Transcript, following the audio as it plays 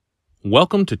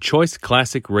Welcome to Choice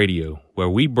Classic Radio, where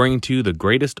we bring to you the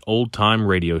greatest old-time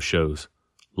radio shows.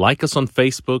 Like us on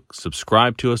Facebook,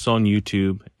 subscribe to us on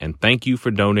YouTube, and thank you for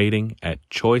donating at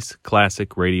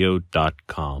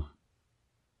choiceclassicradio.com.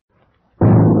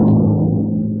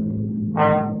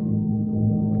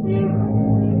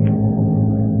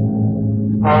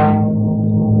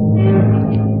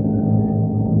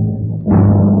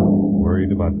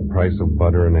 Worried about the price of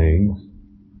butter and eggs?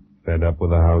 Fed up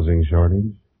with a housing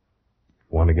shortage?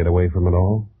 Want to get away from it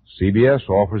all? CBS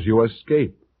offers you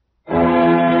Escape.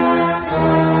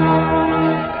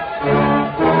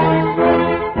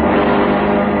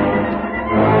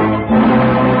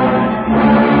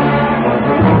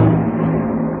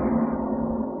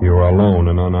 You're alone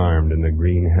and unarmed in the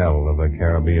green hell of a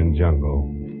Caribbean jungle.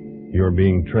 You're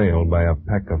being trailed by a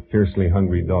pack of fiercely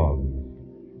hungry dogs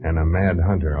and a mad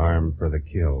hunter armed for the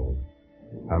kill.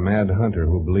 A mad hunter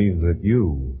who believes that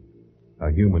you, a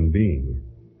human being,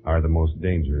 are the most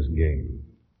dangerous game.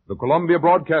 The Columbia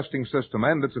Broadcasting System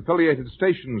and its affiliated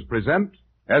stations present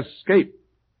Escape,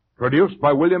 produced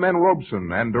by William N.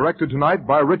 Robeson and directed tonight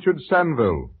by Richard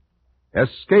Sanville.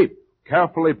 Escape,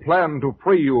 carefully planned to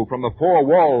free you from the four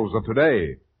walls of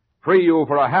today, free you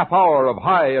for a half hour of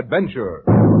high adventure.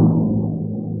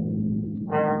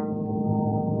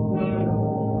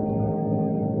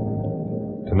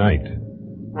 Tonight,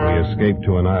 we escape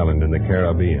to an island in the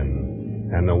Caribbean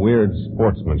and the weird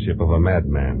sportsmanship of a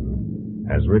madman,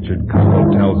 as Richard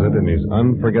Connell tells it in his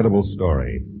unforgettable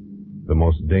story, The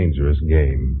Most Dangerous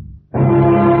Game.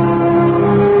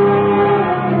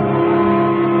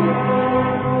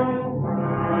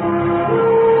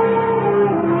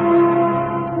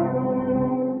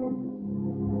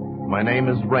 My name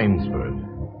is Rainsford.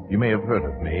 You may have heard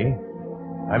of me.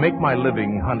 I make my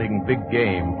living hunting big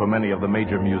game for many of the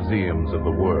major museums of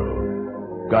the world,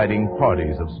 guiding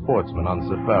parties of sportsmen on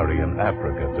safari in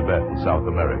Africa, Tibet, and South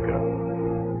America.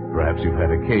 Perhaps you've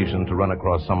had occasion to run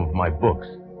across some of my books.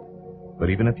 But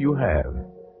even if you have,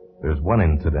 there's one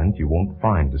incident you won't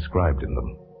find described in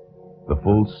them. The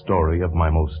full story of my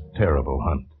most terrible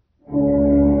hunt.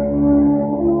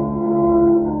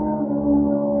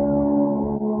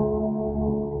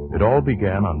 It all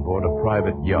began on board a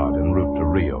private yacht en route to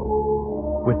Rio.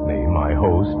 Whitney, my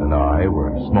host, and I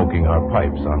were smoking our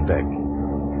pipes on deck,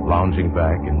 lounging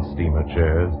back in steamer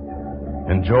chairs,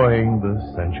 enjoying the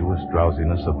sensuous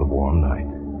drowsiness of the warm night.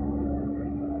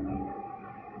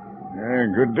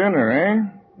 Good dinner, eh?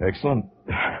 Excellent.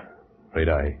 Afraid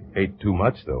I ate too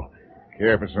much, though.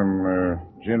 Care for some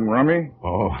gin rummy?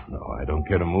 Oh, no, I don't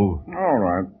care to move. All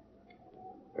right.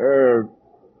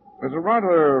 There's a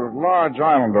rather large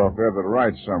island off there to the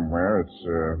right somewhere. It's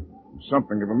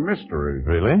something of a mystery.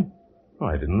 Really? Oh,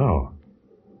 I didn't know.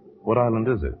 What island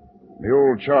is it? The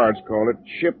old charts call it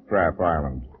Shiptrap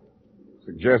Island.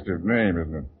 Suggestive name,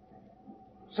 isn't it?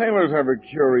 Sailors have a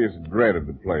curious dread of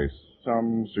the place.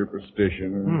 Some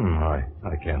superstition. I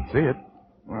can't see it.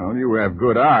 Well, you have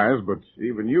good eyes, but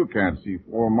even you can't see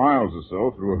 4 miles or so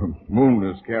through a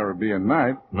moonless Caribbean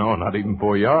night. No, not even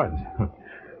 4 yards.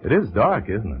 It is dark,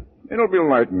 isn't it? It'll be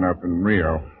light enough in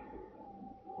Rio.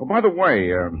 Oh, by the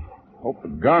way, hope the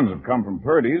guns have come from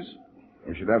Purdy's.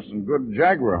 We should have some good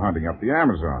jaguar hunting up the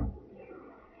Amazon.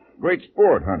 Great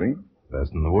sport, hunting.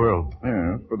 Best in the world.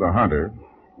 Yeah, for the hunter,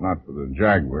 not for the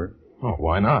jaguar. Oh,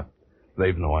 why not?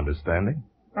 They've no understanding.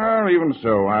 Well, even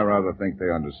so, I rather think they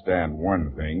understand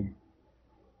one thing.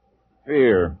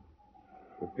 Fear.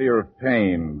 The fear of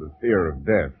pain, the fear of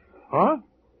death. Huh?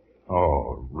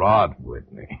 Oh, Rod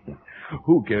Whitney.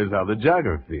 Who cares how the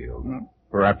jaguar feels?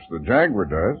 Perhaps the jaguar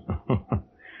does.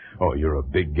 Oh, you're a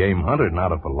big game hunter,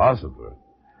 not a philosopher.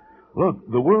 Look,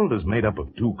 the world is made up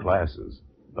of two classes.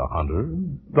 The hunter,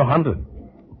 the hunted.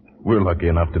 We're lucky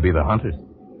enough to be the hunters.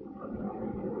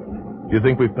 Do you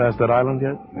think we've passed that island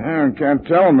yet? Yeah, can't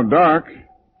tell in the dark.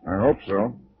 I hope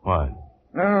so. Why?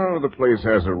 Oh, the place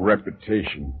has a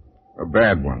reputation. A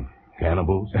bad one.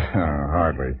 Cannibals?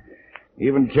 Hardly.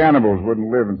 Even cannibals wouldn't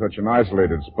live in such an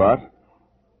isolated spot.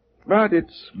 But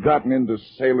it's gotten into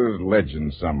sailors'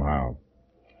 legends somehow.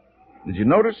 Did you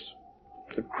notice?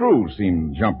 The crew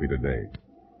seemed jumpy today.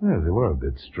 Yeah, they were a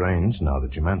bit strange now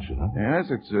that you mention it. Yes,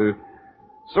 it's a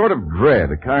sort of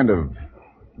dread, a kind of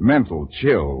mental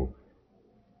chill.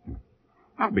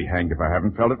 I'll be hanged if I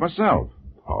haven't felt it myself.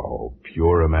 Oh,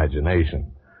 pure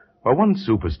imagination. Well, one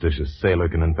superstitious sailor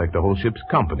can infect a whole ship's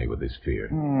company with his fear.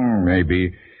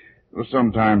 Maybe. Well,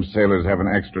 sometimes sailors have an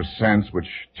extra sense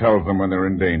which tells them when they're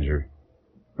in danger.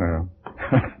 Well,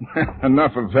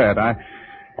 enough of that. I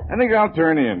think I'll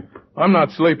turn in. I'm not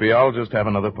sleepy. I'll just have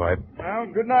another pipe. Well,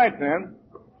 good night, then.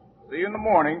 See you in the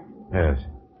morning. Yes.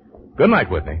 Good night,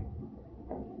 Whitney.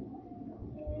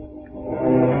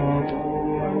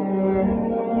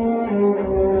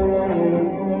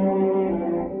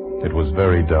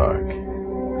 very dark.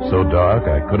 So dark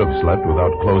I could have slept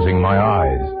without closing my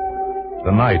eyes.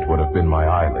 The night would have been my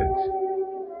eyelids.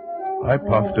 I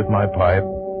puffed at my pipe,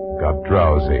 got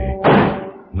drowsy.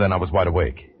 Then I was wide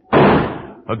awake.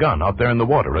 A gun out there in the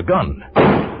water, a gun.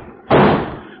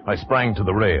 I sprang to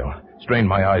the rail, strained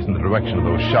my eyes in the direction of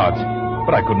those shots,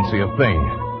 but I couldn't see a thing.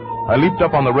 I leaped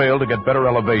up on the rail to get better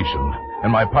elevation,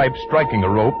 and my pipe, striking a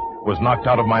rope, was knocked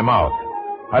out of my mouth.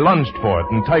 I lunged for it,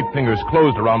 and tight fingers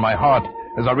closed around my heart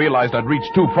as I realized I'd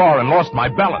reached too far and lost my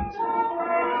balance.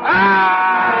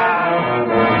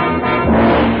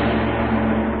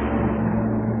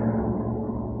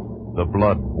 The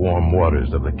blood-warm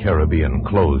waters of the Caribbean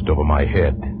closed over my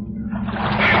head.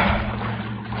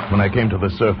 When I came to the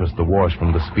surface, the wash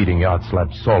from the speeding yacht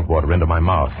slapped salt water into my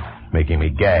mouth, making me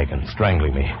gag and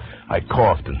strangling me. I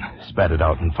coughed and spat it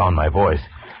out and found my voice.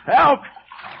 Help!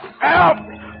 Help!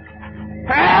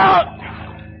 Help!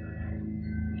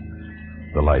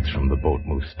 The lights from the boat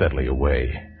moved steadily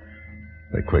away.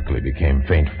 They quickly became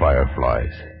faint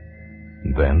fireflies.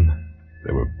 And then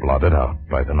they were blotted out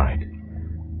by the night.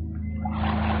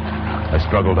 I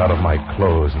struggled out of my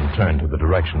clothes and turned to the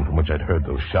direction from which I'd heard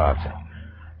those shots.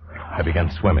 I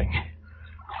began swimming,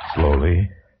 slowly,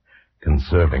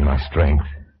 conserving my strength.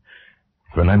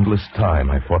 For an endless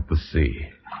time, I fought the sea.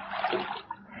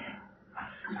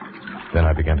 Then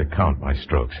I began to count my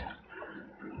strokes.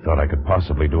 Thought I could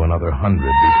possibly do another 100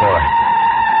 before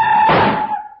I...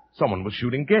 Someone was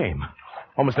shooting game.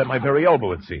 Almost at my very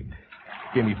elbow, it seemed.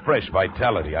 Gave me fresh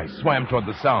vitality. I swam toward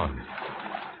the sound.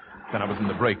 Then I was in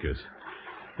the breakers.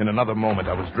 In another moment,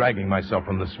 I was dragging myself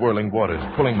from the swirling waters,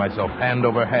 pulling myself hand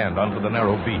over hand onto the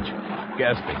narrow beach,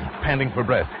 gasping, panting for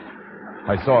breath.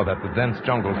 I saw that the dense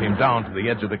jungle came down to the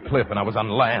edge of the cliff, and I was on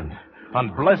land,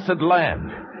 on blessed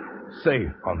land,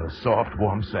 safe on the soft,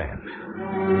 warm sand.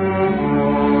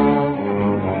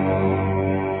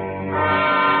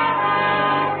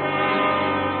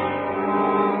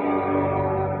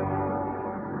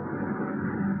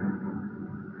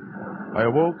 I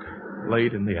awoke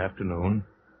late in the afternoon,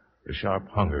 a sharp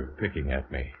hunger picking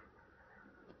at me.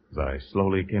 As I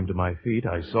slowly came to my feet,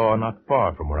 I saw, not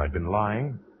far from where I'd been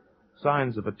lying,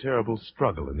 signs of a terrible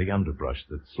struggle in the underbrush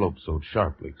that sloped so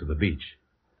sharply to the beach.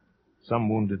 Some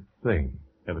wounded thing,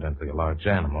 evidently a large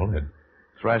animal, had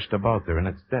thrashed about there in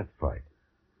its death fight.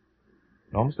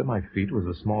 And almost at my feet was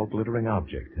a small glittering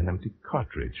object, an empty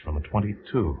cartridge from a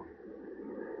 .22.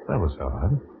 That was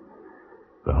odd.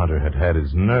 The hunter had had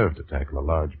his nerve to tackle a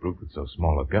large brute with so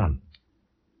small a gun.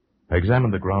 I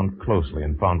examined the ground closely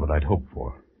and found what I'd hoped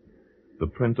for. The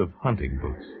print of hunting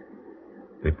boots.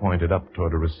 They pointed up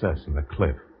toward a recess in the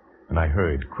cliff, and I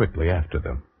hurried quickly after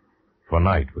them, for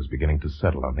night was beginning to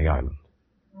settle on the island.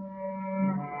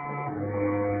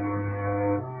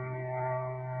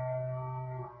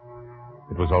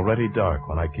 It was already dark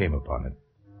when I came upon it.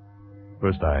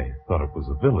 First I thought it was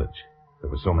a village. There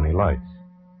were so many lights.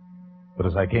 But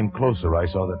as I came closer, I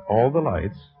saw that all the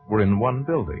lights were in one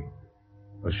building,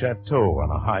 a chateau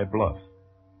on a high bluff.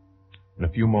 In a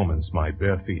few moments, my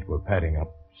bare feet were padding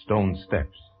up stone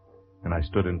steps, and I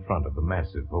stood in front of the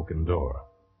massive oaken door.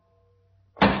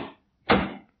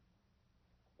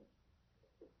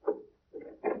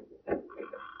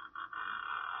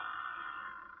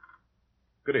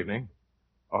 Good evening.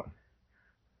 Oh,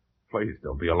 please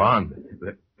don't be alarmed.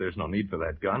 There's no need for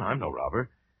that gun. I'm no robber.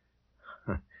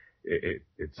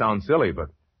 It sounds silly, but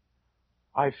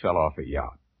I fell off a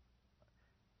yacht.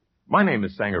 My name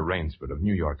is Sanger Rainsford of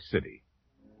New York City.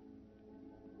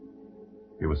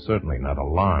 He was certainly not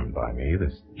alarmed by me,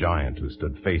 this giant who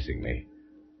stood facing me.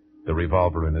 The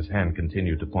revolver in his hand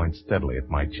continued to point steadily at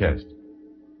my chest,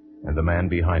 and the man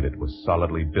behind it was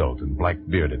solidly built and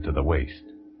black-bearded to the waist,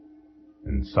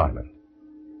 and silent.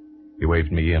 He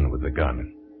waved me in with the gun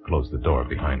and closed the door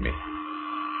behind me.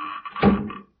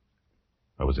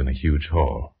 I was in a huge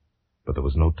hall, but there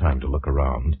was no time to look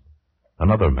around.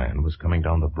 Another man was coming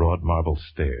down the broad marble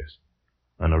stairs,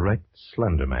 an erect,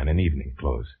 slender man in evening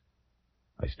clothes.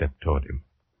 I stepped toward him.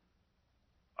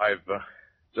 I've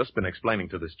just been explaining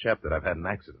to this chap that I've had an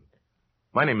accident.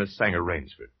 My name is Sanger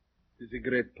Rainsford. It is a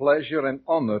great pleasure and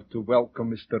honor to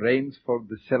welcome Mr. Rainsford,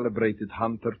 the celebrated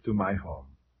hunter, to my home.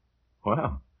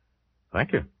 Well,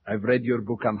 thank you. I've read your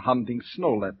book on hunting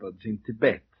snow leopards in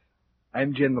Tibet.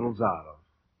 I'm General Zarov.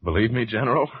 Believe me,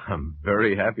 General, I'm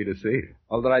very happy to see you.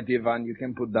 All right, Ivan, you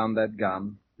can put down that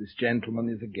gun. This gentleman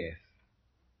is a guest.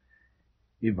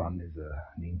 Ivan is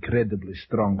an incredibly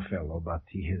strong fellow, but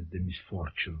he has the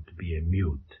misfortune to be a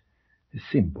mute. A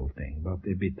simple thing, but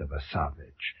a bit of a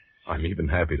savage. I'm even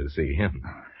happy to see him.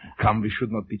 Come, we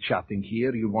should not be chatting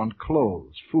here. You want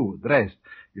clothes, food, rest.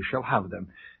 You shall have them.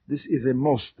 This is a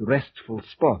most restful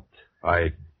spot.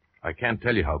 I can't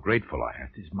tell you how grateful I am.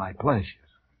 It is my pleasure.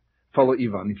 Follow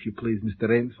Ivan, if you please, Mr.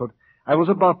 Rainsford. I was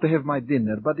about to have my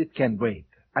dinner, but it can wait.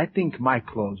 I think my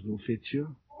clothes will fit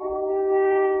you.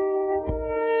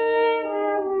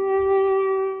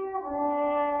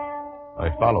 I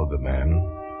followed the man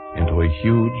into a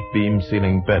huge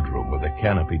beam-ceiling bedroom with a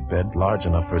canopied bed large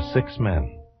enough for 6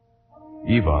 men.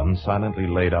 Ivan silently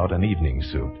laid out an evening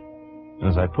suit. And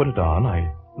as I put it on,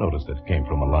 I noticed it came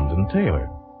from a London tailor.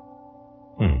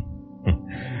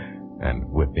 And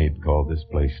Whitney'd called this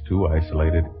place too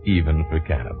isolated even for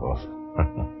cannibals.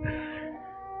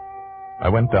 I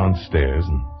went downstairs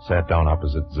and sat down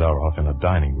opposite Zaroff in a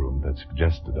dining room that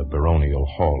suggested a baronial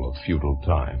hall of feudal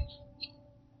times.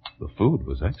 The food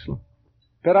was excellent.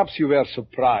 Perhaps you were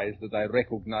surprised that I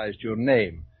recognized your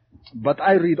name, but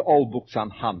I read all books on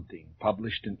hunting,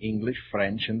 published in English,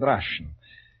 French, and Russian.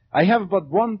 I have but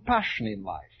one passion in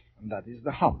life, and that is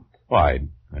the hunt. Why,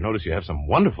 I notice you have some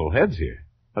wonderful heads here.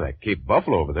 Well, that Cape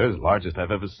Buffalo over there is the largest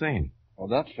I've ever seen. Oh,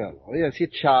 that fellow. Yes, he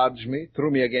charged me, threw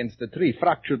me against a tree,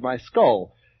 fractured my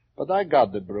skull. But I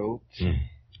got the brute.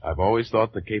 I've always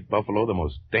thought the Cape Buffalo the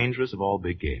most dangerous of all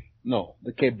big game. No,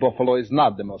 the Cape Buffalo is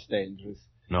not the most dangerous.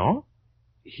 No?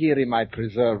 Here in my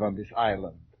preserve on this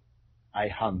island, I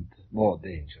hunt more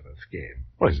dangerous game.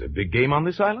 What, is there big game on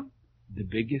this island? The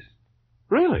biggest?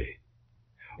 Really?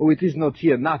 Oh, it is not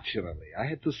here naturally. I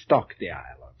had to stock the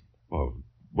island. Well,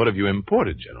 what have you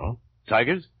imported, General?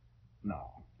 Tigers?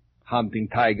 No. Hunting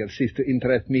tigers ceased to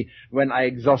interest me when I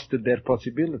exhausted their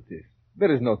possibilities.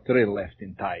 There is no thrill left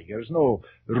in tigers, no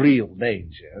real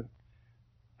danger.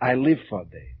 I live for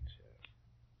danger.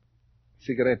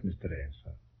 Cigarette, Mr.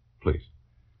 Rainsford. Please.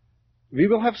 We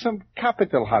will have some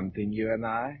capital hunting, you and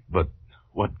I. But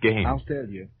what game? I'll tell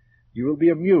you. You will be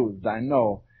amused, I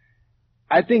know.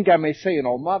 I think I may say in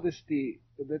all modesty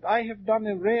that I have done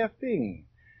a rare thing.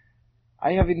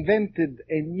 I have invented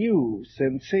a new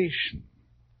sensation.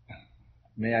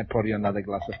 May I pour you another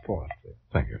glass of port?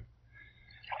 Thank you.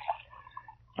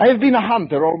 I have been a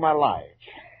hunter all my life,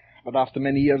 but after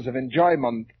many years of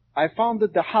enjoyment, I found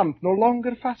that the hunt no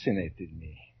longer fascinated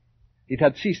me. It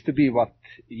had ceased to be what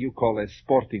you call a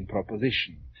sporting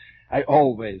proposition. I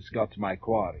always got my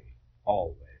quarry.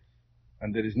 Always.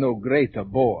 And there is no greater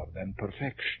bore than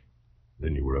perfection.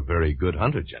 Then you were a very good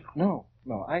hunter, General.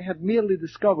 No. I had merely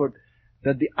discovered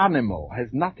that the animal has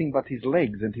nothing but his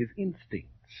legs and his instincts.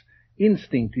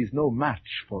 Instinct is no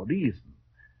match for reason.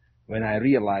 When I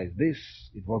realized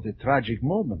this, it was a tragic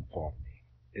moment for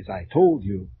me. As I told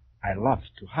you, I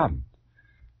loved to hunt.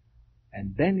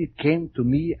 And then it came to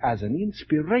me as an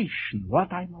inspiration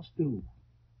what I must do.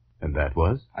 And that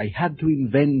was? I had to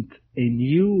invent a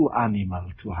new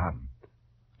animal to hunt.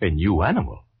 A new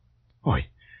animal? Oh,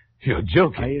 you're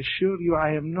joking. I assure you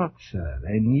I am not, sir.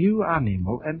 A new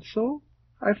animal, and so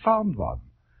I found one.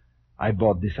 I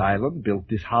bought this island, built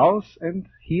this house, and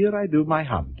here I do my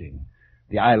hunting.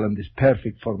 The island is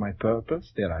perfect for my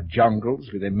purpose. There are jungles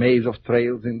with a maze of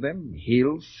trails in them,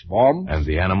 hills, swamps. And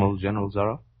the animal, General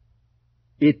Zaroff?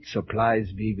 It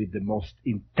supplies me with the most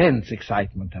intense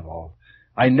excitement of all.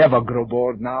 I never grow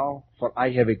bored now, for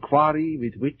I have a quarry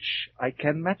with which I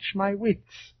can match my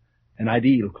wits. An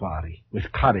ideal quarry,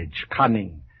 with courage,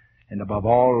 cunning, and above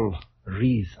all,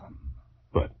 reason.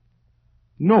 But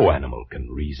no animal can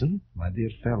reason. My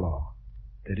dear fellow,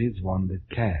 there is one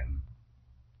that can.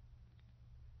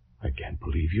 I can't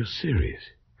believe you're serious.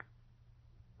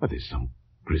 But there's some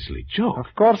grisly joke.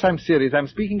 Of course I'm serious. I'm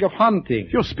speaking of hunting.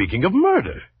 You're speaking of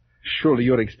murder. Surely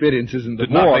your experiences in the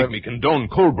Did war... not make me condone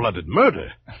cold-blooded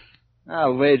murder.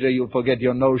 I'll wager you'll forget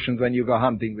your notions when you go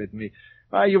hunting with me.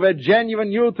 Why, you've a genuine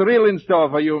new thrill in store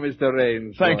for you, Mr.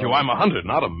 Raines. Thank you. I'm a hunter,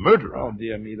 not a murderer. Oh,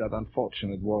 dear me, that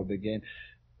unfortunate word again.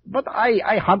 But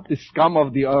I hunt the scum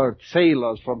of the earth,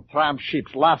 sailors from tramp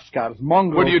ships, lascars,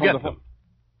 mongrels... Where do you get them?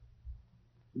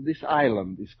 This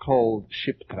island is called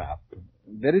Ship Trap.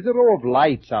 There is a row of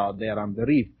lights out there on the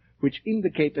reef which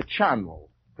indicate a channel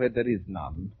where there is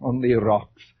none, only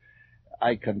rocks.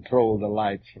 I control the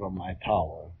lights from my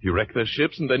tower. You wreck their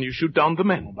ships and then you shoot down the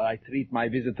men. But I treat my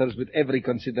visitors with every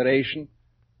consideration.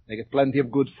 They get plenty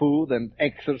of good food and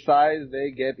exercise.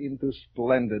 They get into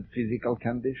splendid physical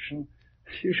condition.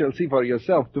 You shall see for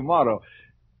yourself tomorrow.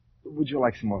 Would you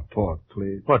like some more port,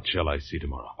 please? What shall I see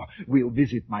tomorrow? We'll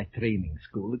visit my training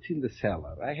school. It's in the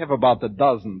cellar. I have about a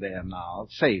dozen there now.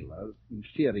 Sailors.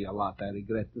 Inferior lot, I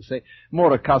regret to say.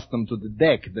 More accustomed to the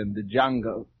deck than the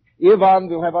jungle. Ivan,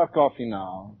 we'll have our coffee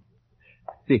now.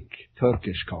 Thick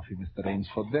Turkish coffee, Mr.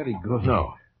 Rainsford. Very good.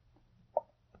 No.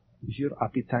 Is your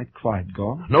appetite quite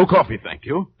gone? No coffee, thank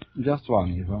you. Just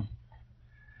one, Ivan.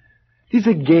 It's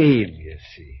a game, you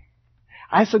see.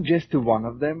 I suggest to one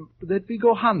of them that we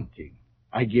go hunting.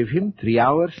 I give him 3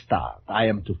 hours start. I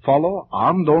am to follow,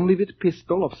 armed only with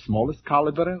pistol of smallest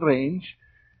caliber and range.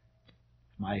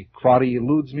 My quarry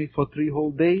eludes me for 3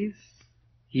 whole days.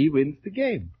 He wins the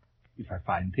game. If I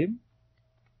find him,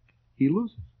 he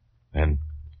loses. And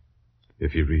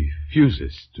if he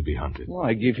refuses to be hunted? Well,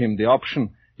 I give him the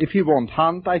option. If he won't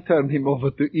hunt, I turn him over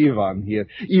to Ivan here.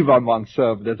 Ivan once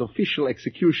served as official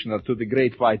executioner to the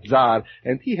Great White Tsar,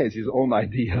 and he has his own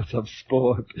ideas of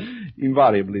sport.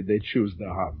 Invariably, they choose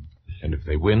the hunt. And if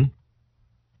they win?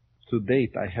 To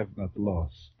date, I have not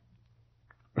lost.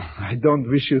 I don't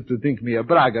wish you to think me a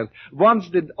braggart. Once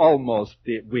did almost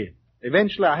win.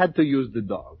 Eventually, I had to use the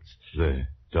dogs. The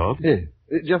dogs? Yeah.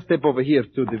 Just step over here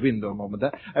to the window a moment.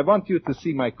 I want you to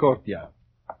see my courtyard.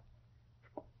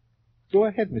 Go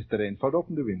ahead, Mr. Rainford.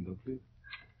 Open the window, please.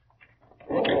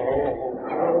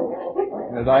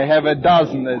 And I have a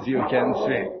dozen, as you can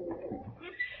see.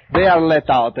 They are let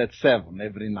out at 7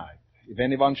 every night. If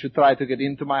anyone should try to get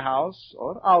into my house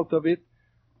or out of it,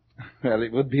 well,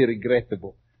 it would be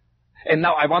regrettable. And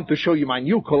now I want to show you my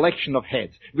new collection of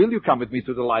heads. Will you come with me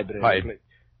to the library, please?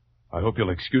 I hope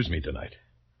you'll excuse me tonight.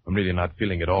 I'm really not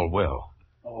feeling at all well.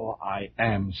 Oh, I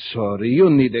am sorry. You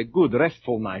need a good,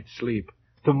 restful night's sleep.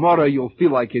 Tomorrow you'll feel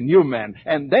like a new man,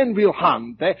 and then we'll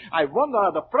hunt. I wonder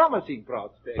how the promising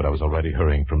prospect. But I was already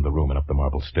hurrying from the room and up the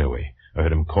marble stairway. I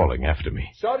heard him calling after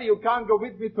me. Sorry you can't go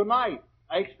with me tonight.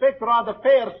 I expect rather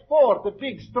fair sport, a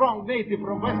big, strong native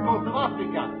from west coast of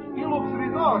Africa. He looks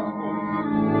resourceful.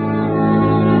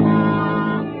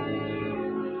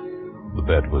 The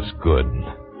bed was good.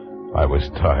 I was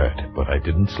tired, but I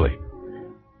didn't sleep.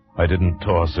 I didn't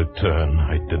toss or turn.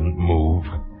 I didn't move.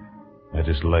 I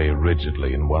just lay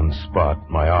rigidly in one spot,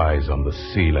 my eyes on the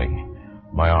ceiling,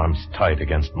 my arms tight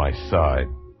against my side,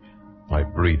 my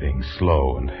breathing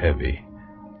slow and heavy,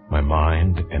 my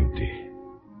mind empty,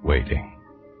 waiting.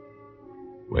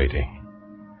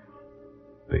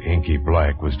 The inky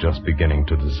black was just beginning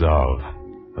to dissolve.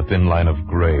 A thin line of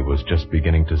gray was just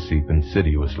beginning to seep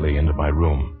insidiously into my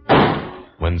room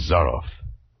when Zaroff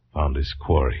found his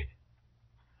quarry.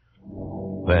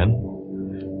 Then,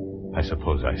 I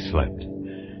suppose I slept.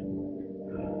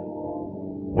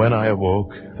 When I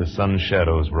awoke, the sun's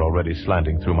shadows were already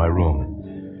slanting through my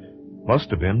room. Must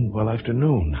have been well after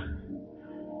noon.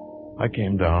 I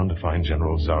came down to find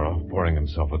General Zaroff pouring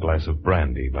himself a glass of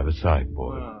brandy by the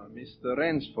sideboard. Mr.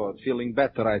 Rainsford, feeling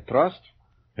better, I trust?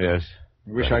 Yes.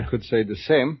 I wish I could say the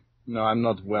same. No, I'm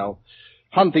not well.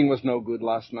 Hunting was no good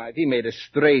last night. He made a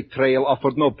straight trail,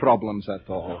 offered no problems at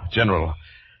all. General,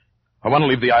 I want to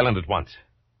leave the island at once.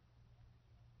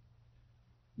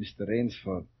 Mr.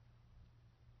 Rainsford,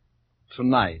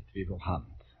 tonight we will hunt.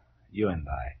 You and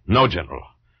I. No, General.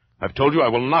 I've told you I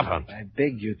will not hunt. I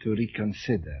beg you to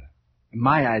reconsider.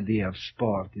 My idea of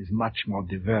sport is much more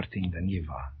diverting than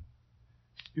Ivan.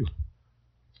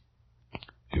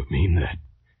 You mean that?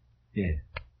 Yes.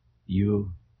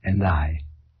 You and I.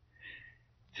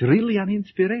 It's really an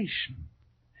inspiration.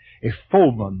 A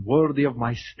foeman worthy of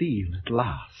my steel at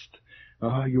last.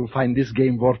 Oh, you'll find this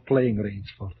game worth playing,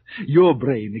 Rainsford. Your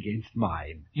brain against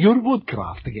mine. Your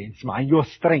woodcraft against mine. Your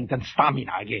strength and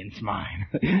stamina against mine.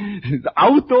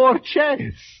 Outdoor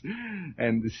chess.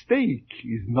 And the stake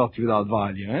is not without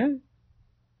value, eh?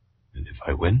 And if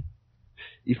I win?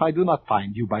 If I do not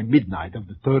find you by midnight of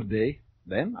the 3rd day,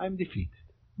 then I'm defeated.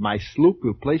 My sloop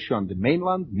will place you on the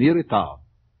mainland near a town.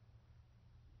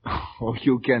 Oh,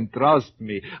 you can trust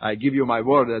me. I give you my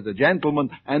word as a gentleman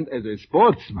and as a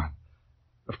sportsman.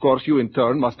 Of course, you in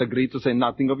turn must agree to say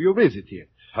nothing of your visit here.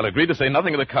 I'll agree to say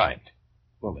nothing of the kind.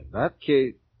 Well, in that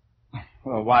case,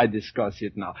 well, why discuss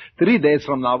it now? 3 days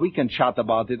from now, we can chat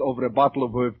about it over a bottle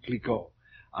of Veuve Clicquot.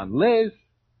 Unless...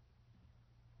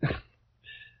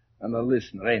 And now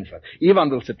listen, Rainford. Ivan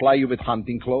will supply you with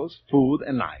hunting clothes, food,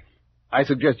 and knife. I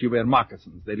suggest you wear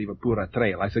moccasins. They leave a poorer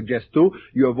trail. I suggest, too,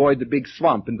 you avoid the big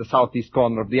swamp in the southeast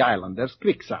corner of the island. There's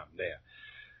quicksand there.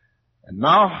 And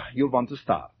now you'll want to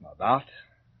start, no doubt.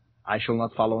 I shall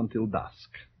not follow until dusk.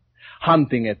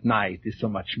 Hunting at night is so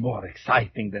much more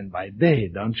exciting than by day,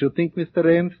 don't you think, Mr.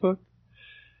 Rainsford?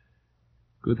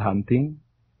 Good hunting.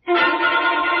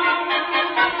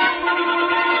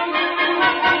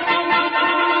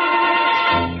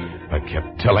 I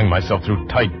kept telling myself through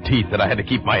tight teeth that I had to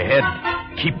keep my head.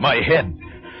 Keep my head.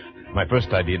 My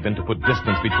first idea had been to put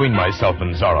distance between myself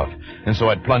and Zaroff, and so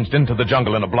I'd plunged into the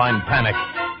jungle in a blind panic.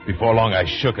 Before long, I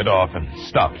shook it off and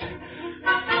stopped.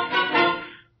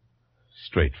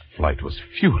 Straight flight was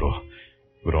futile.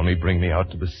 It would only bring me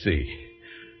out to the sea.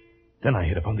 Then I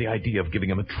hit upon the idea of giving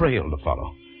him a trail to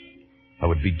follow. I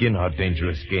would begin our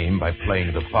dangerous game by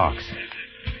playing the fox.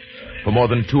 For more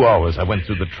than 2 hours, I went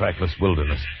through the trackless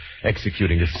wilderness,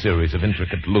 executing a series of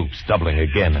intricate loops, doubling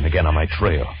again and again on my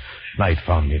trail. Night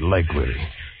found me leg-weary,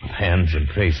 with hands and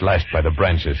face lashed by the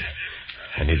branches.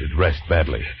 I needed rest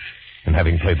badly, and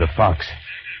having played the fox,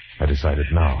 I decided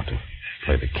now to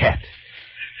play the cat.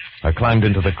 I climbed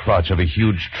into the crotch of a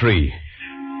huge tree.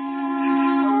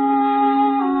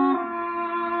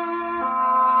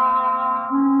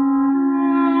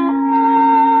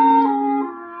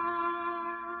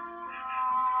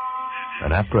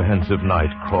 An apprehensive night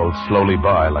crawled slowly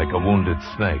by like a wounded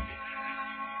snake.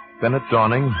 Then at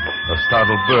dawning, a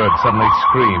startled bird suddenly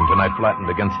screamed, and I flattened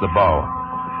against the bough.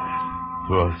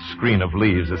 Through a screen of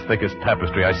leaves as thick as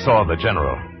tapestry, I saw the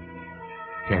general.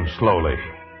 Came slowly,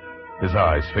 his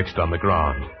eyes fixed on the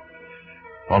ground.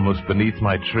 Almost beneath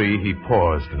my tree, he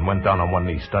paused and went down on one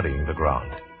knee, studying the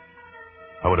ground.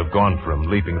 I would have gone for him,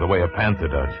 leaping the way a panther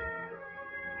does,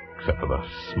 except for the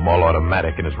small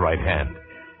automatic in his right hand.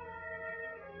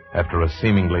 After a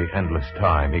seemingly endless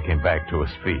time, he came back to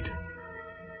his feet.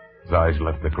 His eyes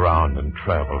left the ground and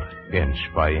traveled inch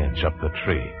by inch up the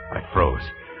tree. I froze,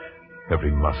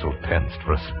 every muscle tensed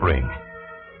for a spring.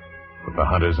 But the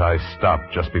hunter's eyes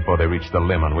stopped just before they reached the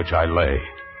limb on which I lay.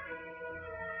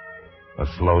 A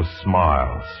slow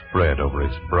smile spread over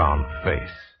his brown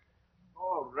face.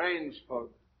 Oh, Rainsford,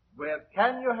 where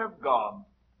can you have gone?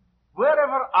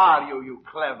 Wherever are you, you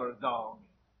clever dog?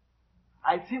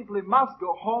 I simply must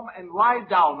go home and lie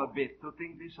down a bit to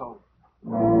think this over.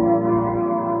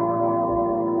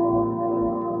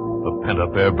 The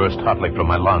pent-up air burst hotly from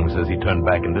my lungs as he turned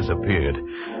back and disappeared.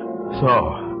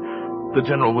 So, the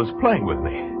general was playing with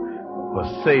me,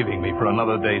 was saving me for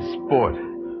another day's sport.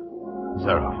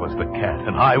 Zaroff was the cat,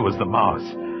 and I was the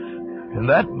mouse. In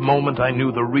that moment, I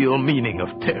knew the real meaning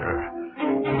of terror.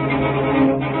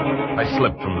 I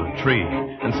slipped from the tree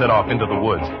and set off into the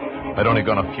woods. I'd only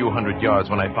gone a few hundred yards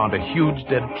when I found a huge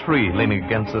dead tree leaning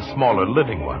against a smaller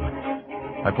living one.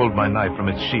 I pulled my knife from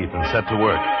its sheath and set to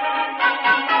work.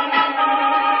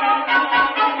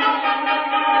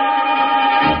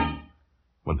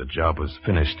 When the job was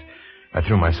finished, I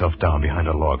threw myself down behind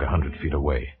a log 100 feet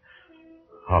away.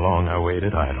 How long I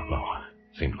waited, I don't know.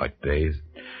 It seemed like days.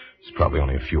 It was probably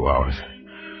only a few hours.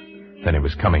 Then he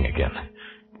was coming again,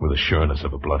 with the sureness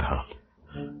of a bloodhound.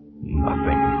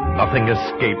 Nothing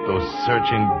escaped those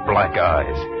searching black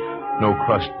eyes. No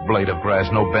crushed blade of grass,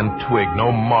 no bent twig,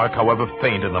 no mark, however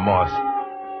faint, in the moss.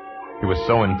 He was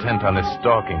so intent on his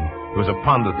stalking, he was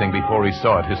upon the thing before he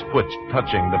saw it, his foot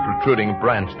touching the protruding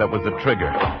branch that was the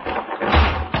trigger.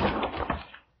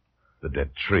 The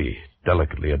dead tree,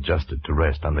 delicately adjusted to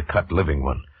rest on the cut living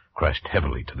one, crashed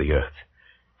heavily to the earth.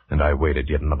 And I waited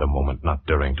yet another moment, not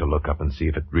daring to look up and see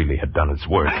if it really had done its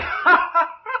work.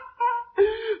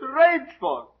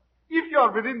 Rainsford, if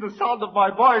you're within the sound of my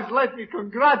voice, let me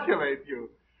congratulate you.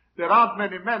 There aren't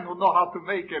many men who know how to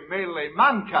make a Malay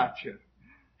man-catcher.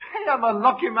 I am a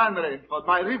lucky man, Rainsford.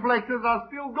 My reflexes are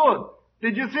still good.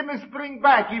 Did you see me spring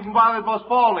back even while it was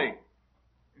falling?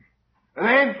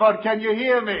 Rainsford, can you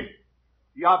hear me?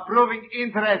 You are proving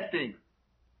interesting.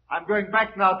 I'm going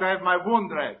back now to have my wound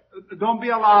dressed. Don't be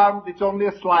alarmed. It's only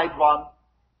a slight one.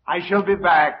 I shall be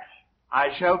back. I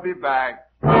shall be back.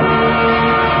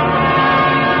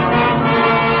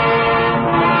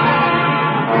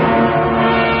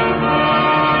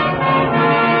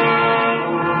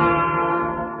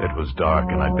 It was dark,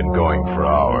 and I'd been going for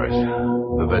hours.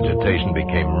 The vegetation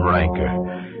became ranker.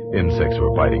 Insects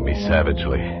were biting me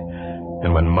savagely.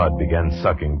 And when mud began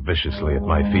sucking viciously at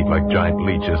my feet like giant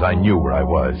leeches, I knew where I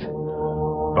was.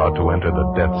 About to enter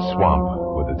the death swamp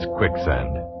with its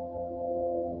quicksand.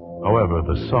 However,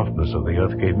 the softness of the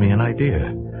earth gave me an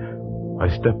idea. I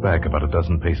stepped back about a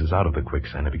dozen paces out of the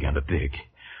quicksand and began to dig.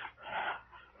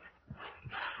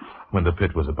 When the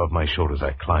pit was above my shoulders,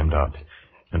 I climbed out,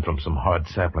 and from some hard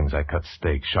saplings I cut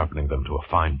stakes, sharpening them to a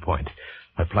fine point.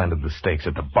 I planted the stakes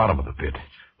at the bottom of the pit,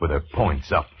 with their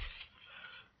points up.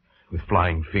 With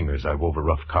flying fingers, I wove a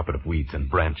rough carpet of weeds and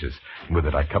branches, and with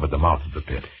it I covered the mouth of the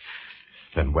pit.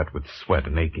 Then, wet with sweat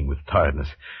and aching with tiredness,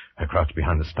 I crouched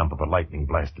behind the stump of a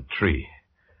lightning-blasted tree.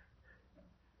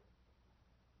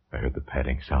 I heard the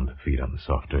padding sound of feet on the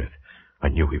soft earth. I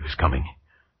knew he was coming.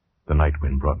 The night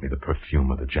wind brought me the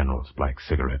perfume of the general's black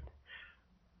cigarette.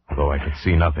 Although I could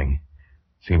see nothing,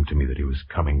 it seemed to me that he was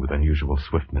coming with unusual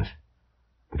swiftness,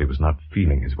 that he was not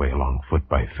feeling his way along foot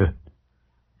by foot.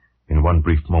 In one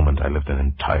brief moment, I lived an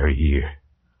entire year.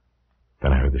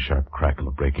 Then I heard the sharp crackle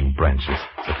of breaking branches.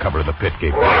 The cover of the pit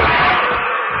gave way.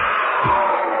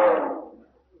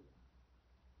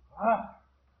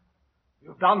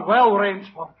 You've done well,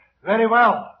 Rainsford. Very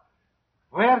well.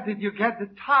 Where did you get the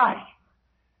tie?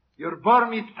 Your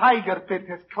Burmese tiger pit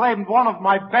has claimed one of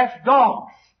my best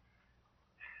dogs.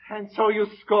 And so you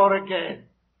score again.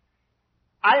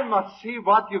 I must see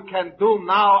what you can do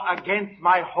now against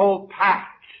my whole pack.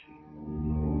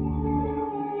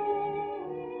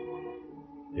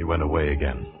 He went away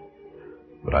again.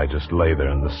 But I just lay there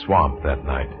in the swamp that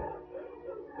night.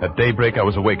 At daybreak, I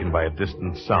was awakened by a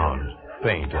distant sound,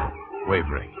 faint and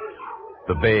wavering.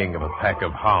 The baying of a pack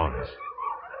of hounds.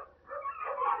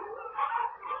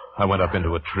 I went up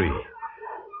into a tree.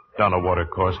 Down a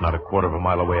watercourse, not a quarter of a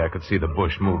mile away, I could see the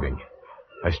bush moving.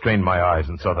 I strained my eyes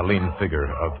and saw the lean figure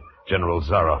of General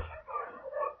Zaroff.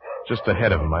 Just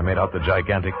ahead of him, I made out the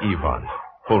gigantic Ivan,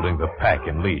 holding the pack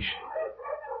in leash.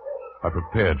 I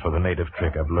prepared for the native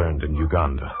trick I've learned in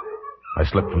Uganda. I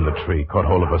slipped from the tree, caught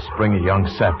hold of a springy young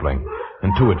sapling,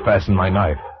 and to it fastened my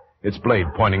knife, its blade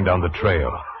pointing down the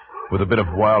trail. With a bit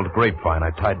of wild grapevine,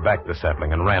 I tied back the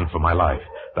sapling and ran for my life.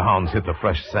 The hounds hit the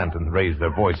fresh scent and raised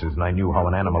their voices, and I knew how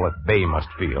an animal at bay must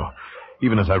feel.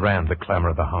 Even as I ran, the clamor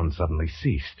of the hounds suddenly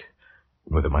ceased.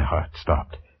 With it, my heart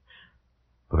stopped.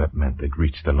 For that meant they'd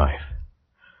reached the knife.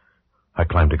 I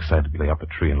climbed excitedly up a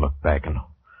tree and looked back, and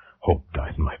hope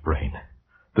died in my brain.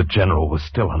 The general was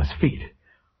still on his feet.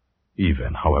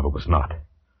 Ivan, however, was not.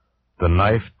 The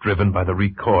knife, driven by the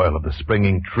recoil of the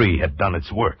springing tree, had done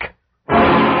its work.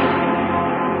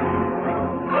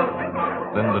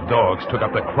 Then the dogs took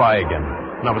up the cry again,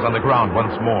 and I was on the ground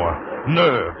once more.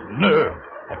 Nerve! Nerve!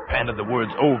 I panted the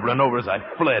words over and over as I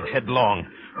fled headlong.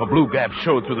 A blue gap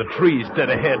showed through the trees dead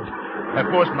ahead. I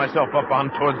forced myself up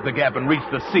on towards the gap and reached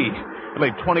the sea. It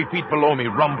lay 20 feet below me,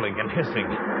 rumbling and hissing.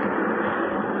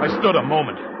 I stood a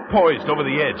moment, poised over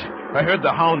the edge. I heard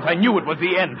the hounds. I knew it was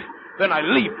the end. Then I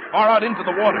leaped far out into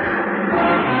the water.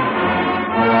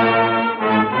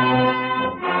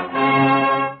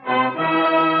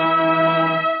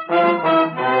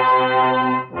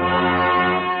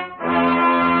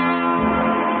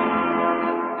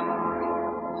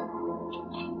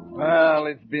 Well,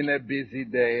 it's been a busy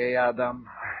day, eh, Adam?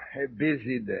 A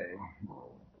busy day.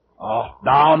 Oh,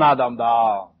 down, Adam,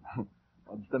 down.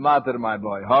 What's the matter, my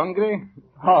boy? Hungry?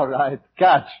 All right,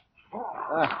 catch.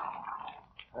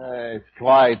 It's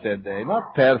quite a day.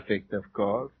 Not perfect, of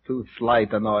course. 2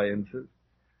 slight annoyances.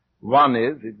 One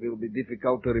is it will be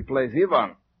difficult to replace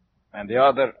Ivan. And the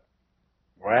other,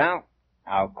 well,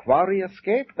 our quarry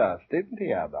escaped us, didn't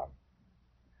he, Adam?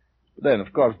 Then,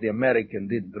 of course, the American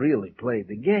didn't really play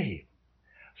the game.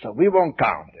 So we won't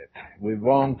count it. We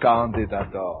won't count it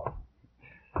at all.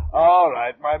 All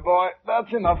right, my boy.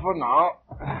 That's enough for now.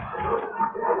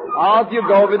 Out you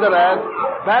go with the rest.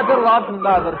 Better luck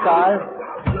another time.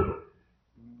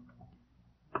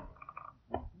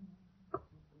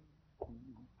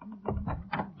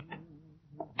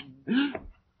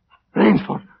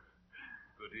 Rainsford.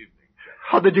 Good evening, General.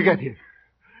 How did you get here?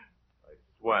 I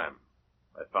swam.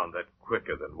 I found that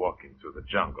quicker than walking through the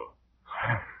jungle.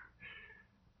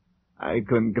 I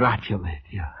congratulate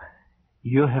you.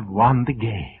 You have won the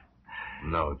game.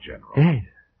 No, General. Yes.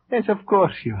 Yes, of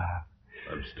course you have.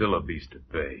 I'm still a beast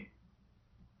at bay.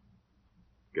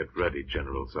 Get ready,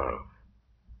 General Zaroff.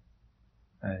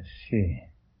 I see.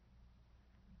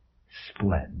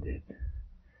 Splendid.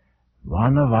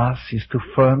 One of us is to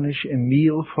furnish a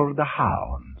meal for the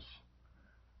hounds.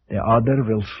 The other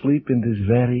will sleep in this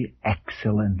very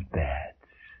excellent bed.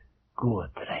 Good,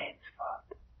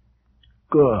 Rainsford.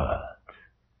 Good.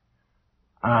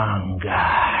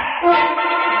 Angar.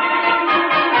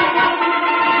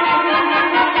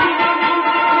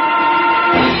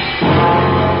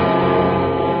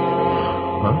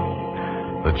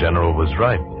 The general was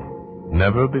right.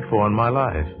 Never before in my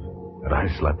life had I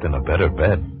slept in a better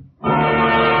bed.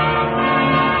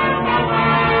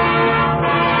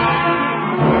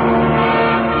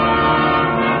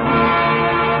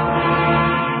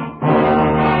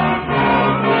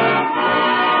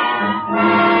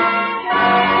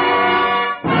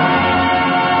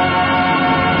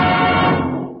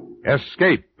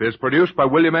 Escape is produced by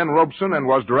William N. Robeson and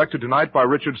was directed tonight by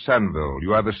Richard Sanville.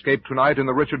 You have escaped tonight in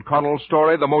the Richard Connell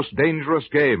story, The Most Dangerous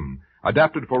Game,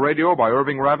 adapted for radio by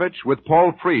Irving Ravitch, with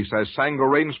Paul Frees as Sanger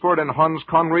Rainsford and Hans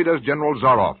Conried as General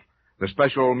Zaroff. The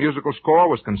special musical score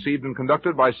was conceived and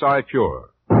conducted by Cy Pure.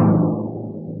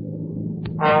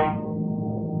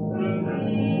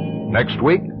 Next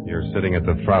week, You're sitting at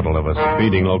the throttle of a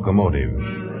speeding locomotive,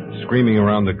 screaming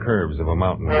around the curves of a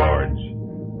mountain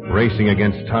gorge, racing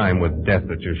against time with death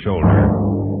at your shoulder.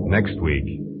 Next week,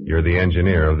 you're the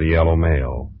engineer of the Yellow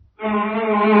Mail.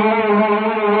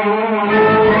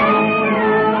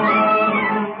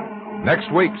 Next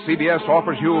Next week, CBS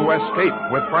offers you Escape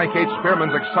with Frank H.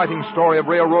 Spearman's exciting story of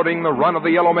railroading the run of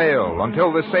the Yellow Mail.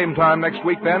 Until the same time next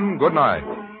week, then, good night.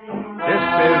 This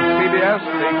is CBS,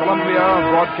 the Columbia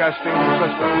Broadcasting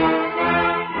System.